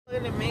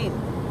In the main,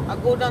 I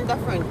go down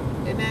different,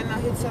 and then I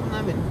hit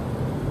 7-Eleven.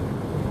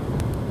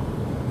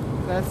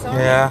 That sound?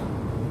 Yeah.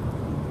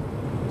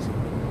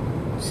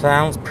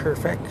 Sounds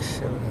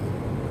perfect.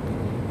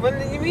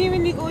 You mean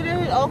when you go there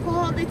with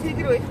alcohol, they take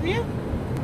it away from you?